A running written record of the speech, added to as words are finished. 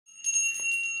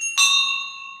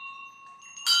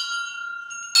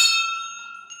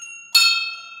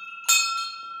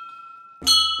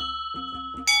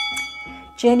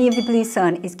Journey of the Blue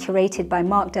Sun is curated by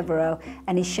Mark Devereaux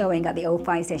and is showing at the Old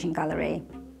Fire Station Gallery.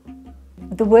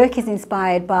 The work is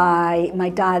inspired by my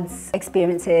dad's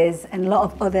experiences and a lot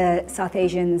of other South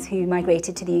Asians who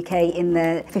migrated to the UK in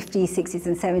the 50s, 60s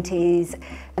and 70s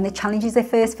and the challenges they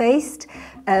first faced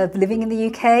of living in the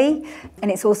UK. And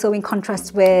it's also in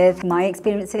contrast with my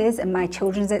experiences and my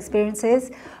children's experiences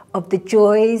of the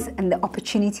joys and the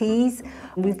opportunities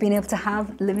we've been able to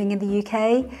have living in the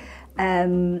UK.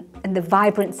 And the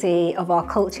vibrancy of our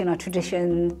culture and our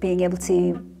traditions being able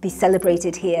to be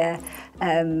celebrated here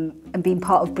and being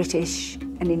part of British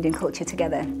and Indian culture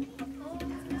together.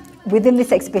 Within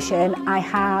this exhibition, I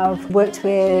have worked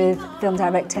with film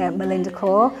director Melinda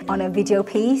Kaur on a video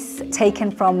piece taken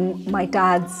from my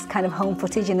dad's kind of home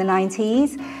footage in the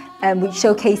 90s, which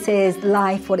showcases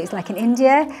life, what it's like in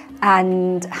India,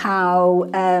 and how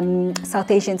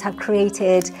South Asians have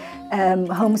created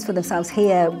homes for themselves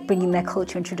here, bringing their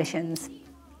culture and traditions.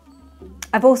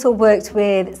 I've also worked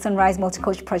with Sunrise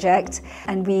Multicultural Project,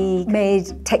 and we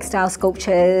made textile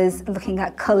sculptures looking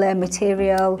at colour,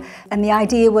 material, and the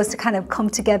idea was to kind of come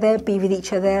together, be with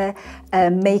each other,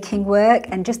 making work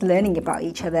and just learning about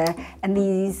each other. And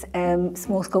these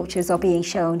small sculptures are being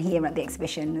shown here at the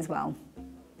exhibition as well.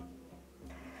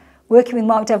 Working with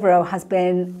Mark Devereaux has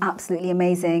been absolutely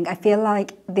amazing. I feel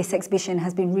like this exhibition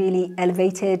has been really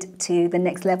elevated to the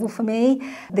next level for me.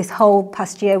 This whole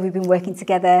past year we've been working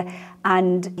together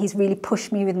and he's really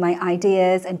pushed me with my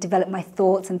ideas and developed my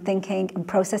thoughts and thinking and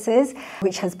processes,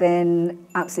 which has been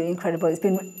absolutely incredible. It's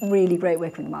been really great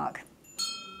working with Mark.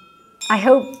 I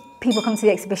hope people come to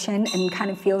the exhibition and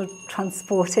kind of feel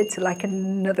transported to like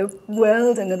another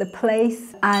world, another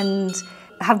place, and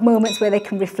have moments where they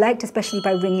can reflect, especially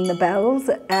by ringing the bells,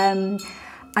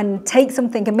 and take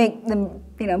something and make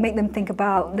them think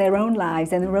about their own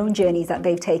lives and their own journeys that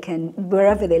they've taken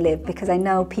wherever they live, because I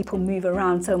know people move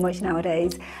around so much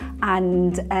nowadays.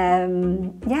 And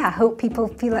yeah, I hope people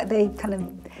feel like they kind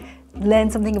of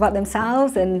learn something about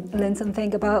themselves and learn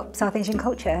something about South Asian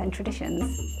culture and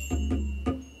traditions.